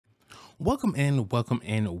Welcome in,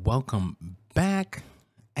 welcome back,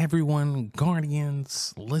 everyone,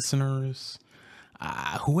 guardians, listeners,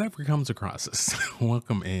 whoever comes across us.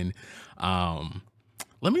 Welcome in.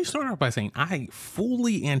 Let me start off by saying I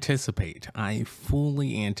fully anticipate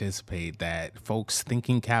that folks'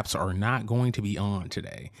 thinking caps are not going to be on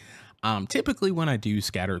today. Typically when I do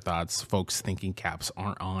scattered thoughts, folks thinking caps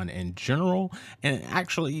aren't on in general. And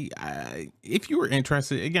actually, if you were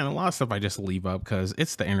interested, again, a lot of stuff I just leave up because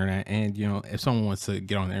it's the internet. And, if someone wants to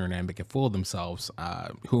get on the internet and make a fool of themselves,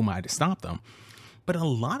 who am I to stop them? But a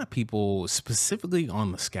lot of people, specifically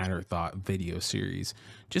on the scatter thought video series,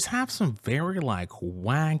 just have some very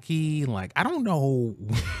wacky, I don't know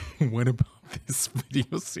what about this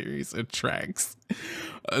video series attracts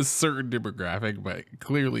a certain demographic, but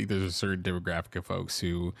clearly there's a certain demographic of folks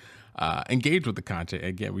who engage with the content.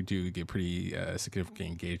 Again, we do get pretty significant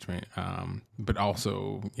engagement, but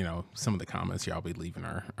also, some of the comments y'all be leaving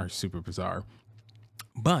are super bizarre.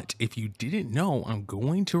 But if you didn't know, I'm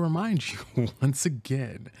going to remind you once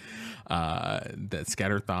again that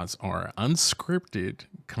scatter thoughts are unscripted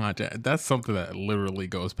content. That's something that literally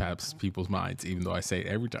goes past people's minds, even though I say it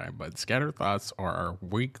every time. But scatter thoughts are our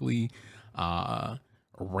weekly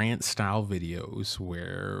rant style videos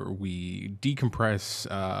where we decompress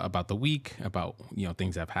about the week, about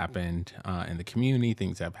things that have happened in the community,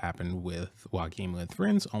 things that have happened while gaming with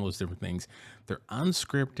friends, all those different things. They're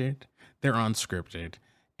unscripted.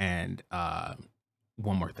 And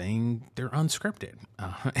one more thing, they're unscripted.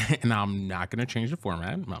 And I'm not going to change the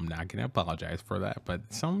format. I'm not going to apologize for that.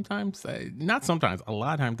 But sometimes, not sometimes, a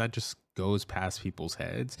lot of times that just goes past people's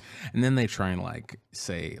heads. And then they try and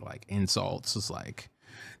say insults. It's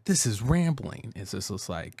this is rambling. It's just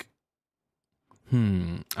I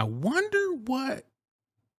wonder what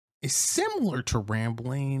is similar to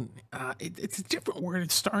rambling. It's a different word.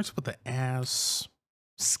 It starts with the S.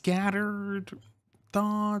 Scattered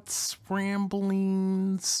thoughts,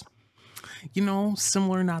 ramblings,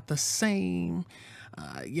 similar, not the same.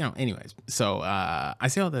 Anyways, so I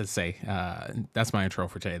say all that to say that's my intro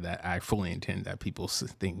for today, that I fully intend that people's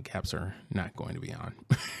thinking caps are not going to be on.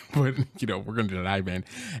 But we're going to dive in.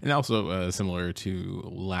 And also similar to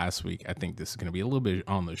last week, I think this is going to be a little bit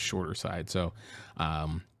on the shorter side. So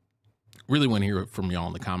really want to hear from y'all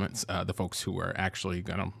in the comments, the folks who are actually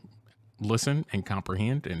going to listen and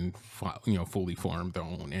comprehend and fully form their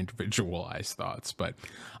own individualized thoughts. But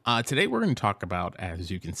today we're going to talk about,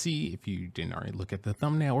 as you can see if you didn't already look at the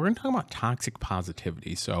thumbnail, we're going to talk about toxic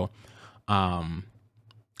positivity. So for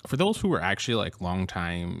those who are actually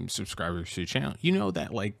longtime subscribers to the channel,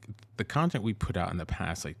 that the content we put out in the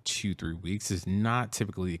past 2-3 weeks is not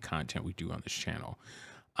typically the content we do on this channel.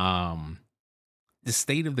 The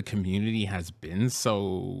state of the community has been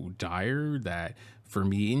so dire that for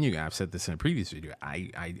me, and I've said this in a previous video,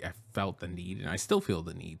 I felt the need, and I still feel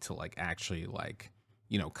the need to actually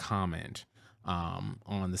comment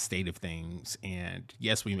on the state of things. And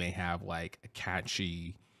yes, we may have a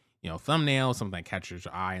catchy thumbnail, something that catches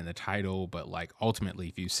your eye in the title, but ultimately,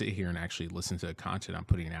 if you sit here and actually listen to the content I'm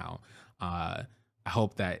putting out, I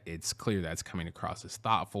hope that it's clear that's coming across as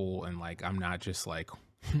thoughtful, and I'm not just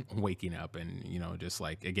waking up and just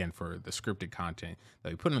again, for the scripted content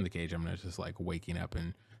that we put in the cage, I'm not just waking up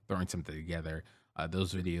and throwing something together.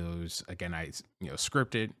 Those videos, again, I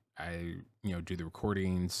script it, I do the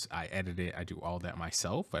recordings, I edit it, I do all that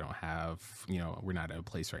myself. I don't have we're not at a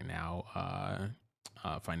place right now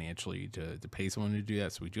financially to pay someone to do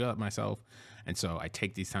that, so we do that myself. And so I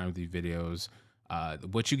take these time with these videos.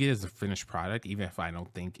 What you get is the finished product, even if I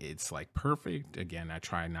don't think it's perfect. Again, I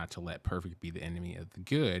try not to let perfect be the enemy of the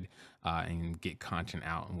good, and get content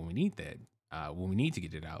out when we need that, when we need to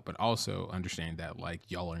get it out, but also understand that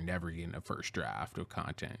y'all are never getting a first draft of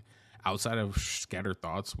content outside of scattered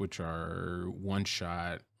thoughts, which are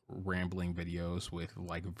one-shot rambling videos with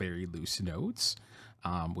very loose notes,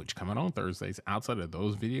 which come out on Thursdays. Outside of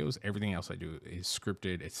those videos, everything else I do is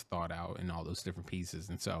scripted, it's thought out, and all those different pieces.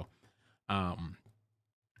 And so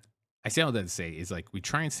I say all that to say is we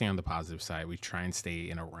try and stay on the positive side. We try and stay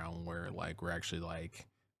in a realm where we're actually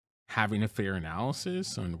having a fair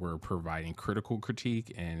analysis, and we're providing critical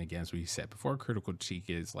critique. And again, as we said before, critical critique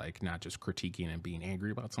is not just critiquing and being angry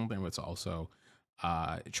about something, but it's also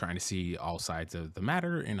trying to see all sides of the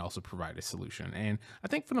matter and also provide a solution. And I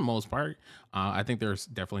think for the most part, I think there's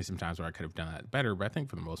definitely some times where I could have done that better, but I think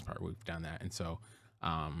for the most part we've done that. And so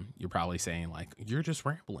you're probably saying you're just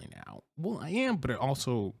rambling now. Well, I am, but it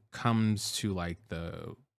also comes to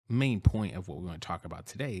the main point of what we want to talk about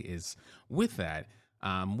today is with that,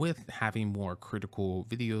 with having more critical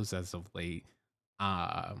videos as of late,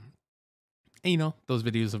 and, those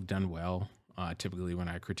videos have done well. Typically, when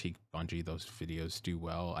I critique Bungie, those videos do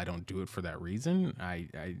well. I don't do it for that reason.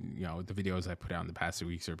 The videos I put out in the past 2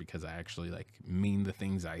 weeks are because I actually like mean the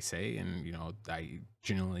things I say, and I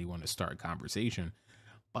genuinely want to start a conversation.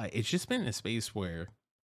 But it's just been a space where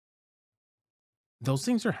those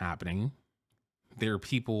things are happening. There are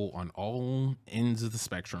people on all ends of the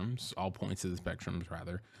spectrums, all points of the spectrums,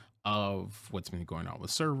 rather, of what's been going on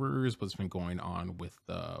with servers, what's been going on with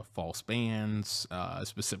the false bans,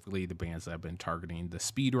 specifically the bans that have been targeting the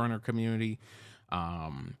speedrunner community.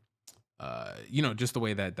 Um, just the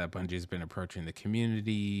way that Bungie has been approaching the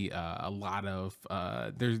community. A lot of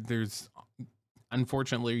there's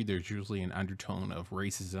unfortunately, there's usually an undertone of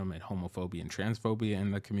racism and homophobia and transphobia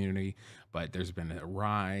in the community, but there's been a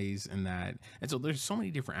rise in that, and so there's so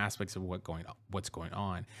many different aspects of what's going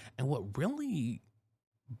on. And what really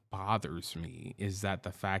bothers me is that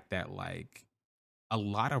the fact that like a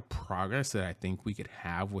lot of progress that I think we could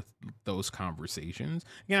have with those conversations.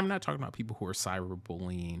 Again, I'm not talking about people who are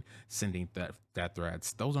cyberbullying, sending death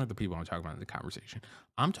threats. Those aren't the people I'm talking about in the conversation.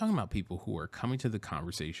 I'm talking about people who are coming to the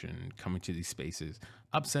conversation, coming to these spaces,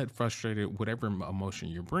 upset, frustrated, whatever emotion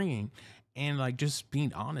you're bringing, and like just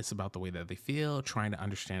being honest about the way that they feel, trying to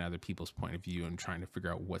understand other people's point of view, and trying to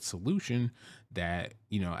figure out what solution that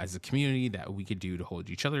as a community that we could do to hold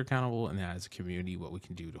each other accountable, and as a community what we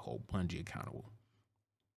can do to hold Bungie accountable.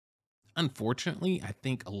 Unfortunately, I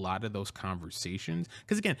think a lot of those conversations,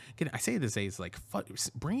 because again, I say this, it's like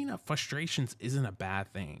bringing up frustrations isn't a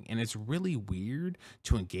bad thing, and it's really weird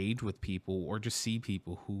to engage with people or just see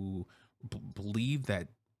people who believe that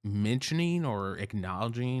mentioning or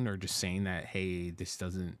acknowledging or just saying that, hey, this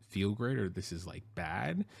doesn't feel great or this is like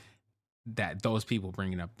bad, that those people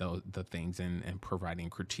bringing up the things and providing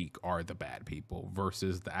critique are the bad people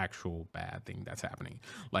versus the actual bad thing that's happening.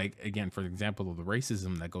 Like, again, for example, of the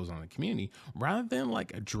racism that goes on in the community, rather than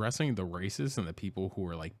like addressing the racists and the people who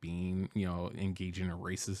are like being engaging in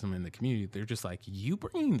racism in the community, they're just like, you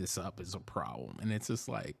bringing this up is a problem. And it's just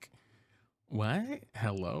like, what?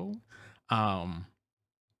 Hello. um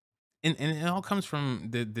and it all comes from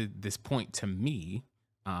this point to me,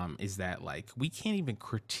 is that like we can't even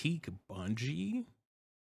critique Bungie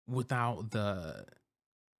without the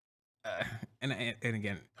uh, and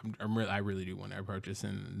again, I really do want to approach this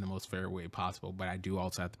in the most fair way possible, but I do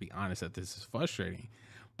also have to be honest that this is frustrating.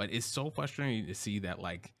 But it's so frustrating to see that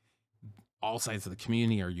like all sides of the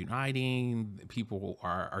community are uniting. People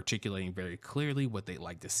are articulating very clearly what they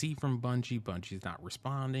like to see from Bungie. Bungie's not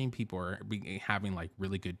responding. People are having like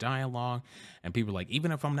really good dialogue, and people are like,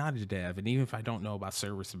 even if I'm not a dev, and even if I don't know about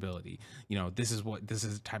serviceability, this is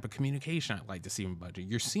the type of communication I'd like to see from Bungie.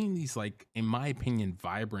 You're seeing these like, in my opinion,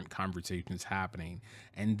 vibrant conversations happening,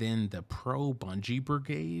 and then the pro Bungie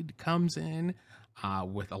brigade comes in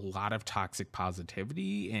with a lot of toxic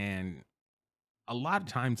positivity and a lot of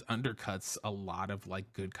times undercuts a lot of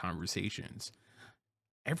like good conversations.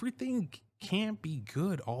 Everything can't be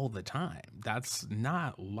good all the time. That's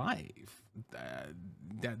not life.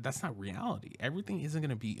 That's not reality. Everything isn't going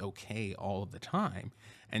to be okay all the time.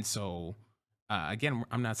 And so, again,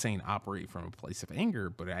 I'm not saying operate from a place of anger,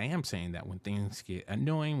 but I am saying that when things get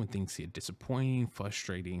annoying, when things get disappointing,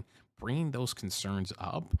 frustrating, bringing those concerns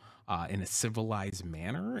up in a civilized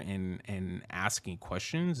manner and asking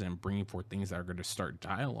questions and bringing forth things that are going to start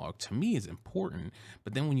dialogue, to me, is important.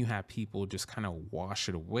 But then when you have people just kind of wash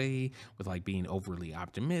it away with like being overly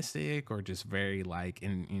optimistic, or just very like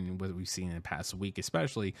in what we've seen in the past week,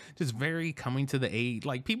 especially just very coming to the aid,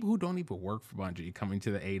 like people who don't even work for Bungie coming to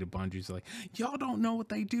the aid of Bungie's like, y'all don't know what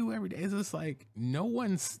they do every day. It's just like, no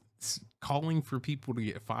one's calling for people to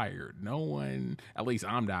get fired. No one, at least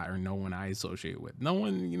I'm not, or no one I associate with, no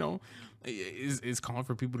one, is calling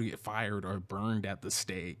for people to get fired or burned at the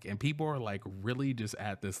stake. And people are like really just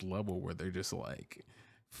at this level where they're just like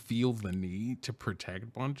feel the need to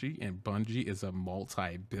protect Bungie, and Bungie is a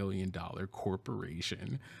multi-billion-dollar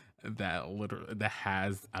corporation that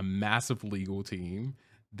has a massive legal team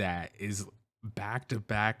that is back to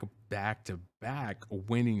back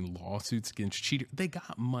winning lawsuits against cheaters. They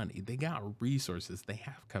got money, they got resources, they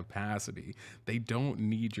have capacity. They don't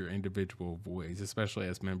need your individual voice, especially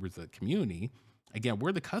as members of the community. Again,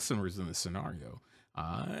 we're the customers in this scenario.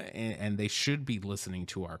 And they should be listening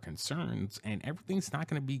to our concerns, and everything's not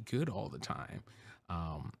going to be good all the time.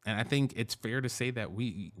 And I think it's fair to say that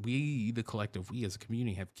the collective, we as a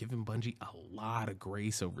community, have given Bungie a lot of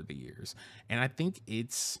grace over the years. And I think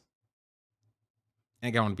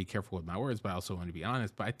I want to be careful with my words, but I also want to be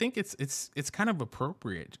honest. But I think it's kind of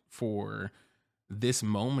appropriate for this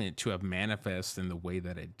moment to have manifest in the way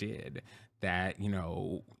that it did. That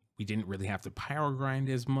we didn't really have to power grind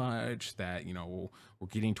as much, that, we're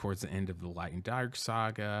getting towards the end of the light and dark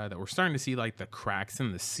saga, that we're starting to see like the cracks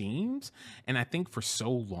in the seams. And I think for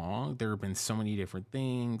so long there have been so many different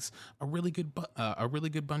things, a really good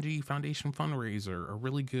Bungie Foundation fundraiser, a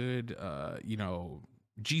really good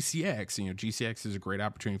GCX. GCX is a great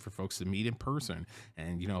opportunity for folks to meet in person,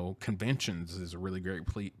 and conventions is a really great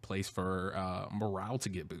place for morale to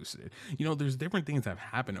get boosted. There's different things that have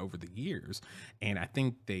happened over the years, and I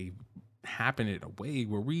think they happen in a way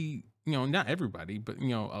where we, not everybody, but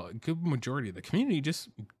a good majority of the community just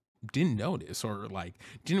didn't notice, or like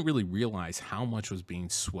didn't really realize how much was being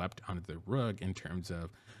swept under the rug in terms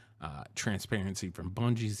of transparency from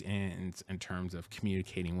Bungie's ends, in terms of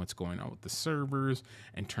communicating what's going on with the servers,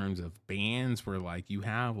 in terms of bans where like you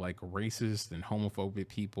have like racist and homophobic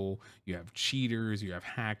people, you have cheaters, you have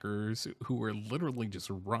hackers who are literally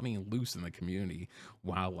just running loose in the community,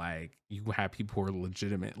 while like you have people who are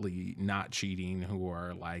legitimately not cheating, who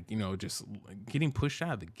are like, just getting pushed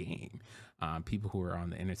out of the game, people who are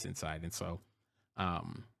on the innocent side. And so,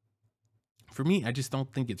 for me, I just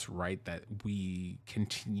don't think it's right that we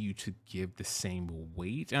continue to give the same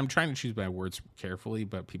weight. And I'm trying to choose my words carefully,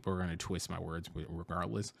 but people are going to twist my words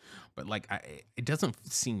regardless. But like, it doesn't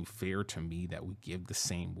seem fair to me that we give the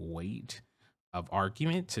same weight of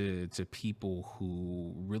argument to people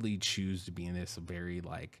who really choose to be in this very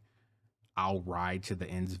like, I'll ride to the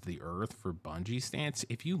ends of the earth for Bungie stance.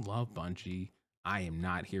 If you love Bungie, I am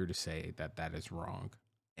not here to say that that is wrong.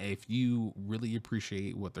 If you really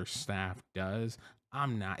appreciate what their staff does,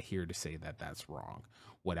 I'm not here to say that that's wrong.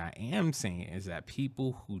 What I am saying is that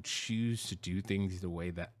people who choose to do things the way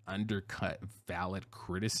that undercut valid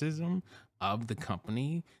criticism of the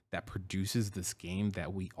company that produces this game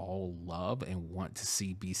that we all love and want to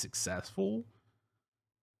see be successful,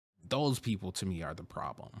 those people to me are the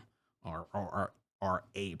problem, are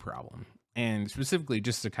a problem. And specifically,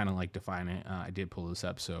 just to kind of like define it, I did pull this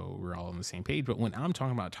up so we're all on the same page. But when I'm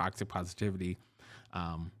talking about toxic positivity,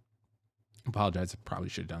 apologize, I probably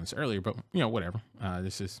should have done this earlier, but whatever.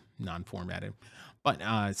 This is non-formatted.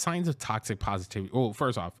 But signs of toxic positivity. Well,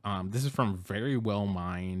 first off, this is from Very Well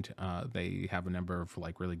Mind. They have a number of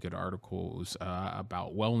like really good articles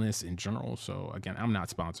about wellness in general. So again, I'm not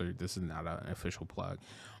sponsored. This is not an official plug.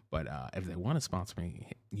 But if they want to sponsor me,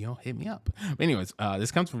 hit me up. But anyways,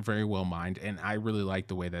 this comes from Very Well Mind, and I really like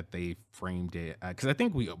the way that they framed it, because I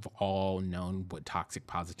think we have all known what toxic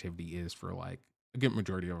positivity is for like a good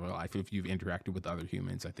majority of our life. If you've interacted with other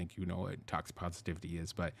humans, I think you know what toxic positivity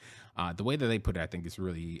is. But the way that they put it, I think, is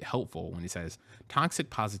really helpful when it says toxic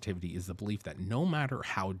positivity is the belief that no matter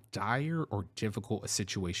how dire or difficult a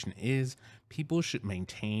situation is, people should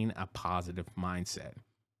maintain a positive mindset.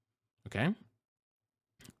 Okay?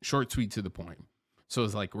 Short, sweet, to the point. So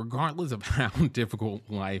it's like, regardless of how difficult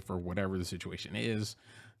life or whatever the situation is,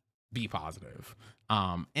 be positive.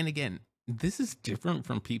 And again, this is different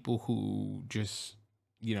from people who just,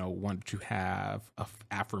 want to have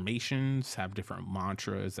affirmations, have different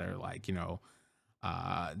mantras that are like,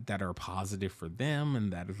 that are positive for them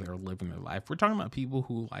and that they're living their life. We're talking about people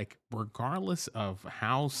who, like, regardless of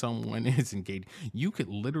how someone is engaged, you could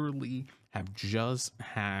literally have just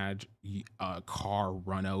had a car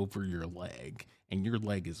run over your leg and your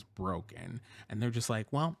leg is broken. And they're just like,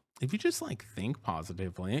 well, if you just like think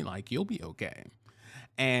positively, like you'll be okay.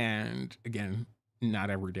 And again, not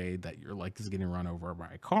every day that your leg is getting run over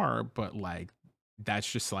by a car, but like that's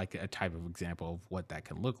just like a type of example of what that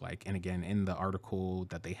can look like. And again, in the article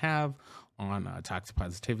that they have on toxic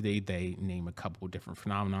positivity, they name a couple of different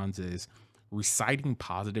phenomenons: is reciting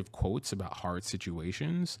positive quotes about hard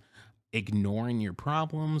situations, ignoring your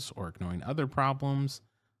problems or ignoring other problems,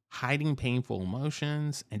 hiding painful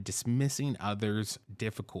emotions, and dismissing others'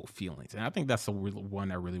 difficult feelings. And I think that's the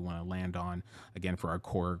one I really want to land on, again, for our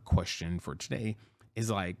core question for today,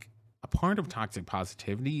 is like, a part of toxic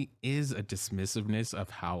positivity is a dismissiveness of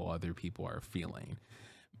how other people are feeling.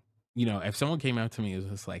 If someone came out to me and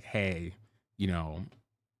was just like, hey, a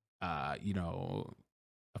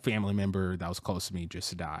family member that was close to me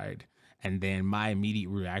just died, and then my immediate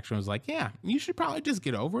reaction was like, yeah, you should probably just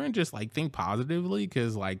get over it and just like think positively,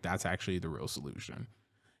 because like that's actually the real solution.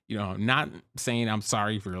 Not saying I'm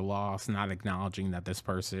sorry for your loss, not acknowledging that this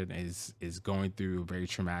person is going through a very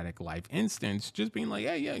traumatic life instance, just being like,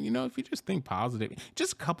 yeah, if you just think positive,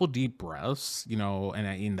 just a couple deep breaths,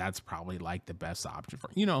 and that's probably like the best option for,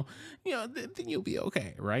 then you'll be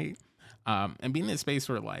okay, right? And being in a space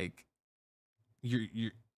where like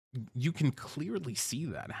you can clearly see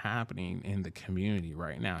that happening in the community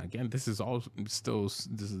right now. Again, this is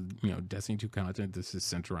this is Destiny 2 content. This is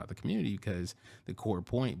centered around the community, because the core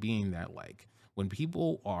point being that like when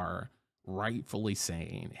people are rightfully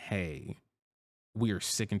saying, hey, we are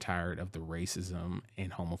sick and tired of the racism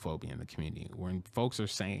and homophobia in the community. When folks are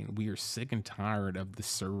saying we are sick and tired of the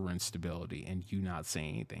server instability and you not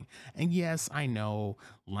saying anything. And yes, I know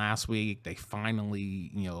last week they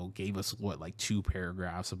finally, gave us what, like 2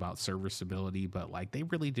 paragraphs about server stability, but like they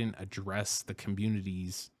really didn't address the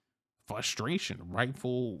community's frustration,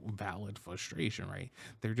 rightful, valid frustration, right?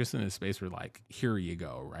 They're just in a space where, like, here you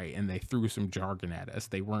go, right? And they threw some jargon at us.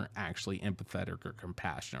 They weren't actually empathetic or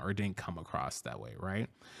compassionate, or didn't come across that way, right?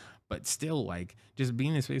 But still, like, just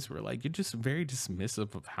being in a space where, like, you're just very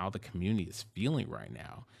dismissive of how the community is feeling right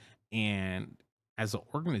now. And as an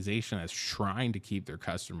organization that's trying to keep their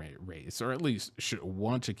customer base, or at least should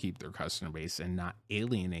want to keep their customer base and not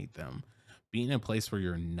alienate them, being in a place where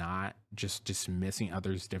you're not just dismissing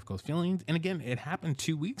others' difficult feelings. And again, it happened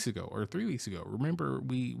 2 weeks ago or 3 weeks ago. Remember,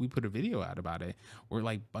 we put a video out about it where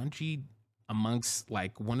like Bungie, amongst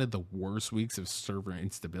like one of the worst weeks of server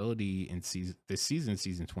instability in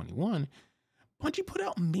season 21, Bungie put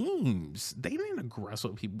out memes. They didn't address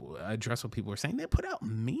what people were saying. They put out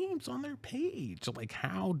memes on their page. Like,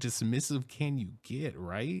 how dismissive can you get,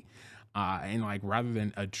 right? And like, rather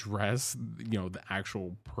than address, the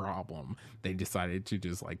actual problem, they decided to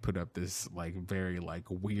just like put up this like very like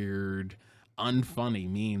weird, unfunny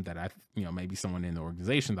meme that maybe someone in the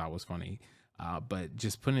organization thought was funny. But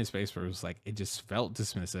just put in a space where it was like, it just felt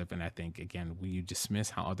dismissive. And I think, again, when you dismiss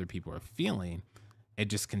how other people are feeling, it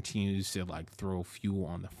just continues to like throw fuel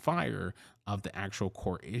on the fire of the actual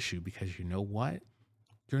core issue, because you know what?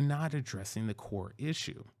 You're not addressing the core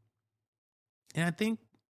issue. And I think,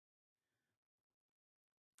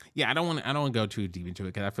 yeah, I don't want to go too deep into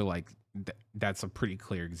it, because I feel like that's a pretty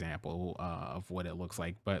clear example of what it looks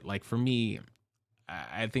like. But like for me,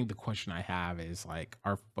 I think the question I have is like,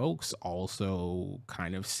 are folks also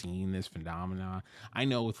kind of seeing this phenomena? I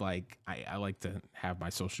know with like, I like to have my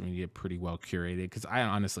social media pretty well curated, because I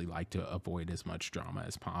honestly like to avoid as much drama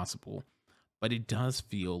as possible. But it does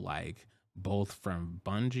feel like, both from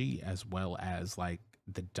Bungie as well as like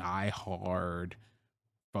the die-hard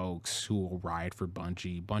folks who will ride for a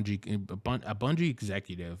Bungie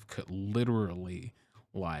executive could literally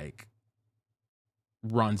like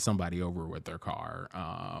run somebody over with their car.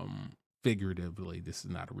 Figuratively, this is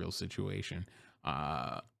not a real situation.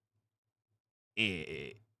 Uh,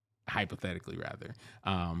 it, Hypothetically, rather.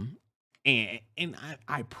 And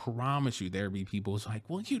I promise you, there be people who's like,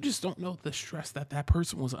 well, you just don't know the stress that that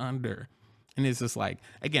person was under. And it's just like,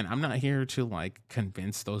 again, I'm not here to like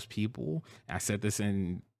convince those people. I said this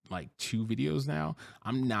in like 2 videos now.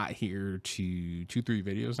 I'm not here to 3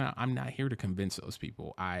 videos now. I'm not here to convince those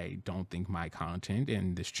people. I don't think my content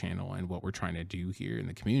and this channel and what we're trying to do here in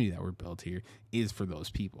the community that we're built here is for those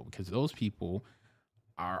people, because those people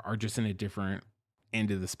are just in a different end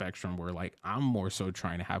of the spectrum, where like I'm more so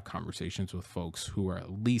trying to have conversations with folks who are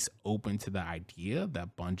at least open to the idea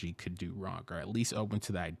that Bungie could do wrong, or at least open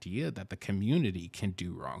to the idea that the community can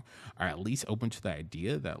do wrong, or at least open to the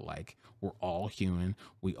idea that like we're all human,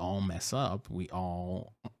 we all mess up, we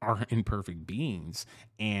all are imperfect beings,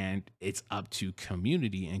 and it's up to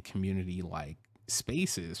community and community like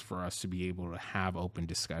spaces for us to be able to have open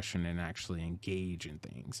discussion and actually engage in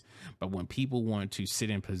things. But when people want to sit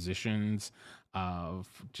in positions of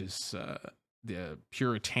just the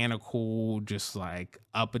puritanical, just like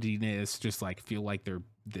uppityness, just like feel like they're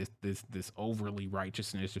this overly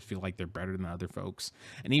righteousness, to feel like they're better than other folks,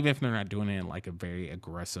 and even if they're not doing it in like a very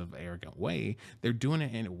aggressive, arrogant way, they're doing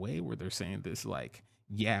it in a way where they're saying this like,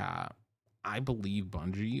 yeah, I believe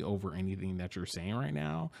Bungie over anything that you're saying right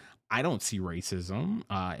now. I don't see racism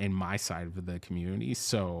in my side of the community,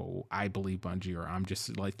 so I believe Bungie, or I'm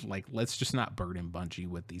just like let's just not burden Bungie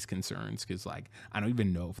with these concerns, because like I don't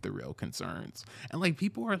even know if they're real concerns. And like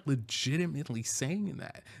people are legitimately saying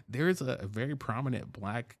that. There's a very prominent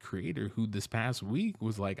Black creator who this past week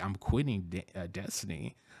was like, I'm quitting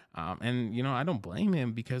Destiny. And I don't blame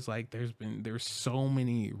him, because like there's so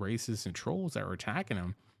many racists and trolls that are attacking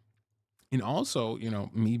him. And also,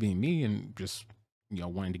 me being me and just,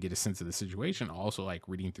 wanting to get a sense of the situation, also like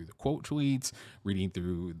reading through the quote tweets, reading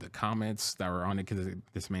through the comments that were on it, because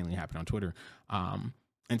this mainly happened on Twitter, and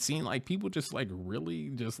seeing like people just like really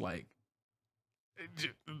just like,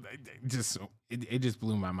 it just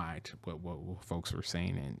blew my mind what folks were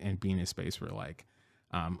saying, and being in a space where like,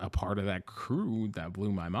 a part of that crew that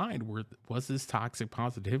blew my mind was this toxic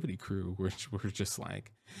positivity crew, which were just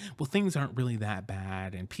like, well, things aren't really that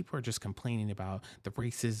bad, and people are just complaining about the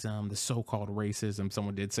racism, the so-called racism.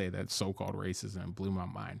 Someone did say that so-called racism blew my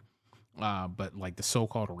mind. But like the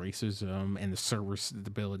so-called racism and the server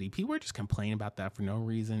stability, people are just complaining about that for no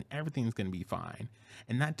reason. Everything's going to be fine.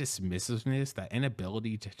 And that dismissiveness, that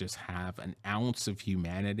inability to just have an ounce of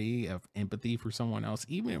humanity, of empathy for someone else,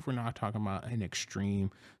 even if we're not talking about an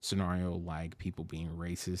extreme scenario like people being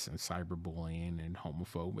racist and cyberbullying and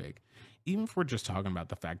homophobic, even if we're just talking about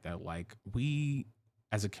the fact that like we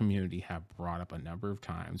as a community have brought up a number of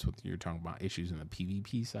times, whether you're talking about issues in the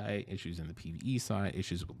PvP side, issues in the PvE side,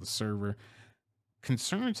 issues with the server,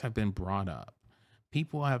 concerns have been brought up.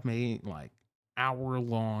 People have made like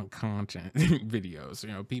hour-long content videos. You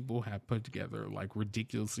know, people have put together like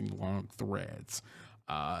ridiculously long threads,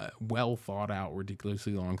 well thought out,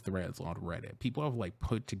 ridiculously long threads on Reddit. People have like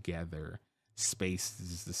put together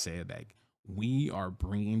spaces to say that we are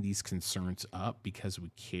bringing these concerns up because we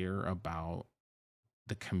care about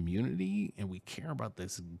the community and we care about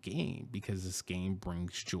this game because this game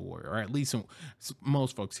brings joy, or at least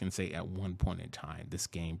most folks can say at one point in time this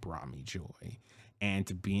game brought me joy. And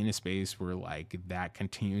to be in a space where like that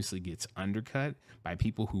continuously gets undercut by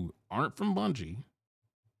people who aren't from Bungie,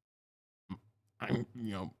 I'm,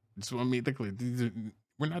 you know, just want to make that clear.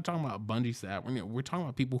 We're not talking about Bungie staff. We're talking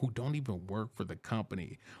about people who don't even work for the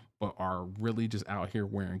company, but are really just out here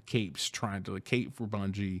wearing capes, trying to cape for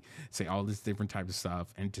Bungie, say all this different type of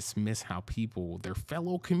stuff, and dismiss how people, their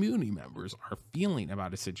fellow community members, are feeling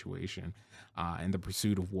about a situation, in the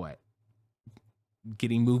pursuit of what,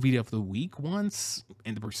 getting movie of the week once,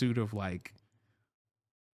 in the pursuit of like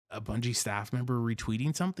a Bungie staff member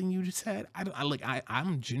retweeting something you just said.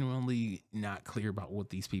 I'm genuinely not clear about what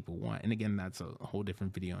these people want. And again, that's a whole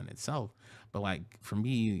different video in itself. But like for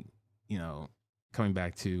me, you know, coming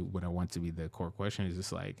back to what I want to be the core question is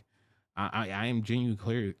just like, I am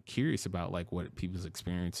genuinely curious about like what people's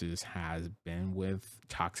experiences has been with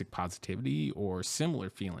toxic positivity or similar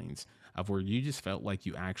feelings of where you just felt like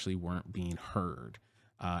you actually weren't being heard,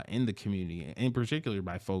 in the community, in particular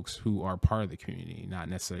by folks who are part of the community, not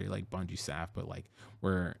necessarily like Bungie staff, but like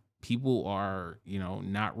where people are, you know,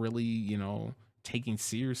 not really, you know, taking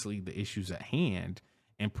seriously the issues at hand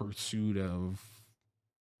in pursuit of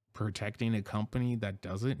protecting a company that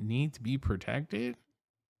doesn't need to be protected.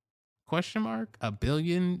 Question mark. A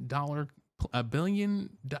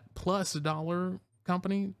plus dollar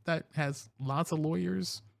company that has lots of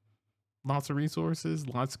lawyers, lots of resources,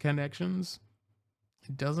 lots of connections,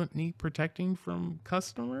 doesn't need protecting from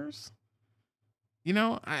customers. You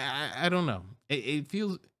know, I don't know. It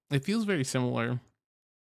feels very similar.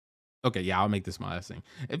 Okay, yeah, I'll make this my last thing.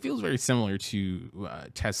 It feels very similar to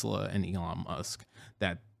Tesla and Elon Musk,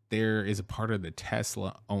 that there is a part of the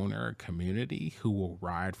Tesla owner community who will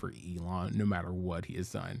ride for Elon no matter what he has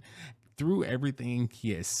done. Through everything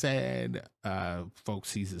he has said,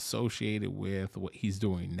 folks he's associated with, what he's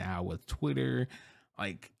doing now with Twitter,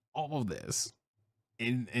 like all of this.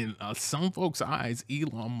 In some folks' eyes,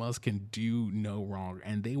 Elon Musk can do no wrong,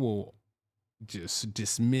 and they will just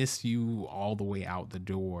dismiss you all the way out the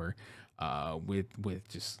door, with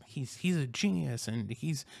just he's a genius and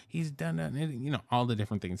he's done that, and, you know, all the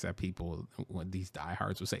different things that people, what these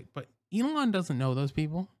diehards will say. But Elon doesn't know those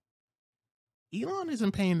people. Elon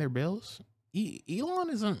isn't paying their bills. Elon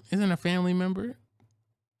isn't a family member.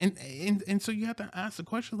 And so you have to ask the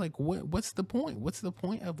question like, what's the point? What's the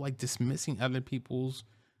point of like dismissing other people's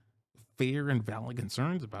fair and valid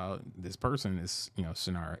concerns about this person, this, you know,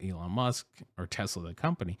 scenario, Elon Musk or Tesla, the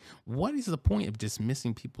company? What is the point of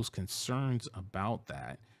dismissing people's concerns about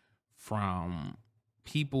that from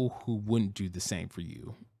people who wouldn't do the same for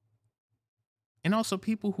you? And also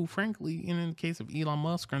people who, frankly, in the case of Elon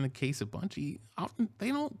Musk or in the case of Bungie, often they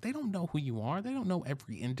don't know who you are. They don't know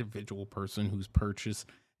every individual person who's purchased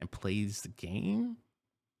and plays the game.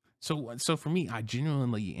 So for me, I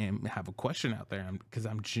genuinely have a question out there because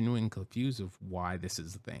I'm genuinely confused of why this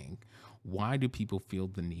is a thing. Why do people feel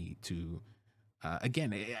the need to?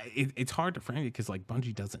 Again, it's hard to frame it because like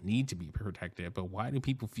Bungie doesn't need to be protected, but why do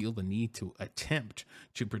people feel the need to attempt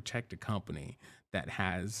to protect a company that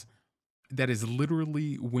has that is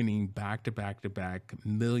literally winning back to back to back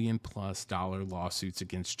 $1 million+ lawsuits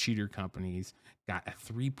against cheater companies, got a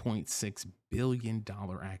 $3.6 billion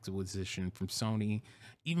acquisition from Sony.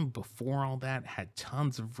 Even before all that, had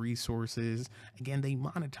tons of resources. Again, they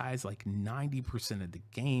monetize like 90% of the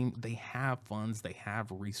game. They have funds, they have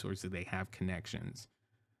resources, they have connections.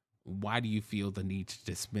 Why do you feel the need to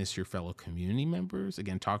dismiss your fellow community members?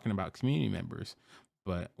 Again, talking about community members,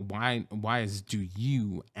 but why do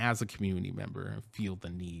you as a community member feel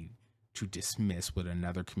the need to dismiss what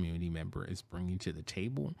another community member is bringing to the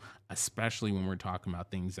table, especially when we're talking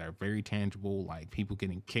about things that are very tangible, like people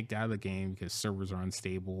getting kicked out of the game because servers are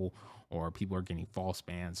unstable, or people are getting false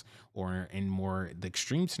bans, or in more the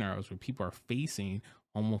extreme scenarios where people are facing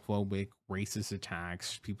homophobic, racist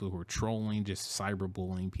attacks, people who are trolling, just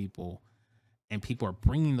cyberbullying people, and people are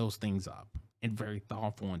bringing those things up in very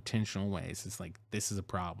thoughtful, intentional ways. It's like, this is a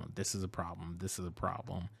problem, this is a problem, this is a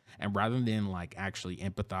problem. And rather than like actually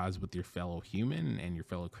empathize with your fellow human and your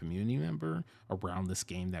fellow community member around this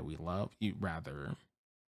game that we love, you rather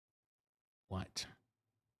what?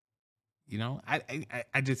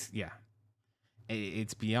 I just, yeah,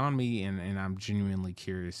 it's beyond me, and I'm genuinely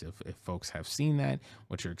curious if folks have seen that,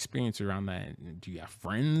 what's your experience around that. Do you have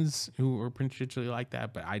friends who are potentially like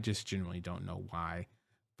that? But I just genuinely don't know why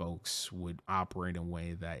folks would operate in a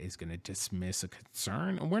way that is going to dismiss a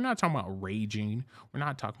concern. And we're not talking about raging, we're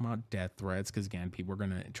not talking about death threats, because again, people are going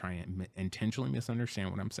to try and intentionally misunderstand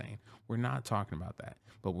what I'm saying. We're not talking about that.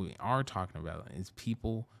 But what we are talking about is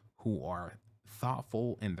people who are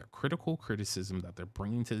thoughtful in their critical criticism that they're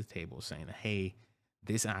bringing to the table, saying, hey,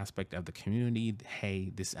 this aspect of the community,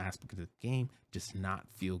 hey, this aspect of the game does not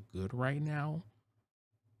feel good right now.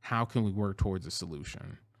 How can we work towards a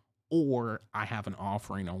solution? Or I have an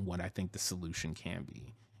offering on what I think the solution can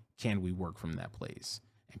be. Can we work from that place?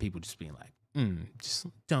 And people just being like, just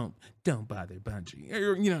don't bother Bungie,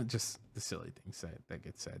 or just the silly things that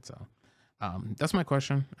get said. So that's my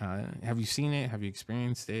question. Have you seen it? Have you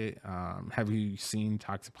experienced it? Have you seen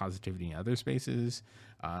toxic positivity in other spaces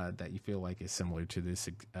that you feel like is similar to this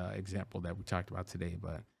example that we talked about today?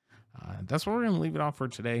 But that's where we're going to leave it off for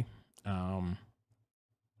today.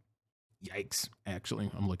 Yikes.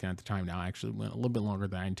 Actually, I'm looking at the time now. I actually went a little bit longer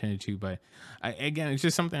than I intended to, but again, it's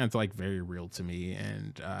just something that's like very real to me.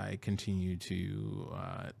 And I continue to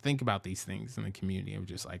think about these things in the community of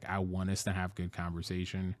just like, I want us to have good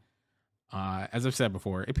conversation. As I've said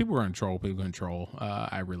before, if people are in troll, people can troll.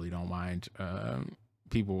 I really don't mind.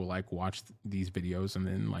 People will like watch these videos and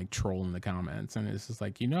then like troll in the comments, and it's just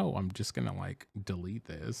like, I'm just gonna like delete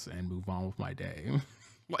this and move on with my day.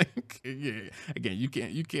 Like, yeah, again, you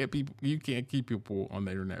can't keep people on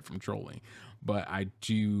the internet from trolling. But I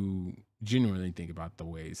do genuinely think about the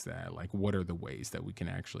ways that, like, what are the ways that we can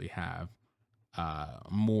actually have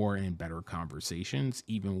more and better conversations,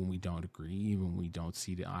 even when we don't agree, even when we don't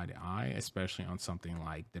see the eye to eye, especially on something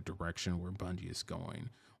like the direction where Bungie is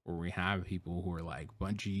going, where we have people who are like,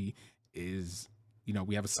 Bungie is,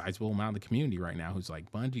 we have a sizable amount of the community right now who's like,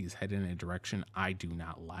 Bungie is headed in a direction I do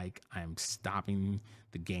not like. I'm stopping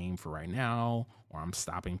the game for right now, or I'm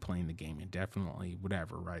stopping playing the game indefinitely,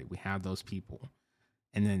 whatever, right? We have those people.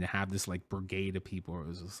 And then to have this like brigade of people who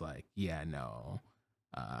was just like, yeah, no,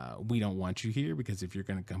 we don't want you here, because if you're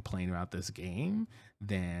going to complain about this game,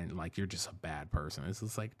 then like you're just a bad person. It's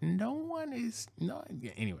just like, anyways, no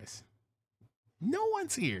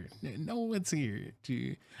one's here. No one's here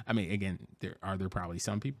to, I mean, again, there probably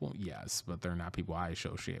some people, yes, but they're not people I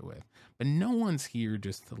associate with. But no one's here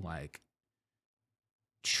just to like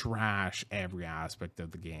trash every aspect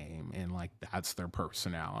of the game and like that's their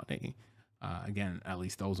personality. Again, at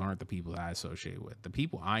least those aren't the people that I associate with. The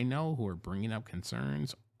people I know who are bringing up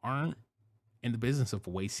concerns aren't in the business of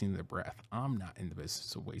wasting their breath. I'm not in the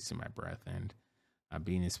business of wasting my breath, and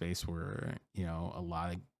being in a space where a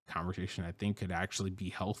lot of conversation I think could actually be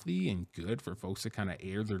healthy and good for folks to kind of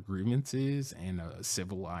air their grievances in a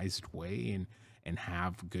civilized way and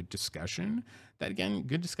have good discussion. That again,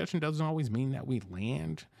 good discussion doesn't always mean that we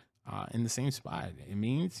land in the same spot. It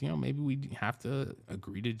means maybe we have to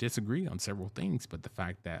agree to disagree on several things, but the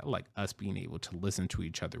fact that like us being able to listen to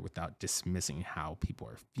each other without dismissing how people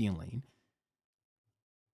are feeling,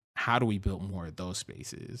 how do we build more of those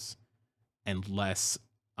spaces and less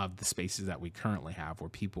of the spaces that we currently have where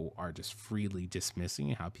people are just freely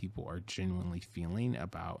dismissing how people are genuinely feeling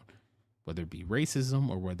about whether it be racism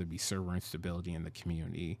or whether it be server instability in the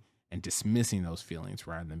community, and dismissing those feelings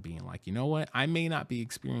rather than being like, you know what, I may not be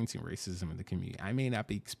experiencing racism in the community. I may not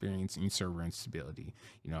be experiencing server instability.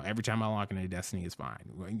 Every time I log into Destiny is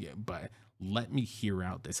fine. Yeah, but let me hear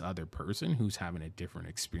out this other person who's having a different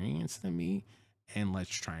experience than me, and let's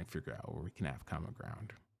try and figure out where we can have common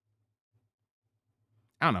ground.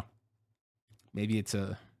 I don't know. Maybe it's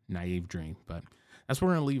a naive dream, but that's where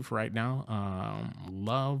we're gonna leave for right now.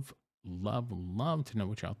 Love to know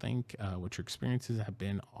what y'all think, what your experiences have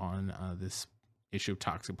been on this issue of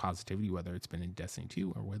toxic positivity, whether it's been in Destiny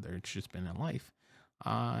 2 or whether it's just been in life.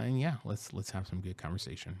 And yeah, let's have some good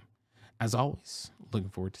conversation. As always, looking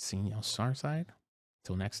forward to seeing y'all Starside.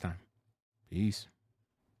 Till next time, peace.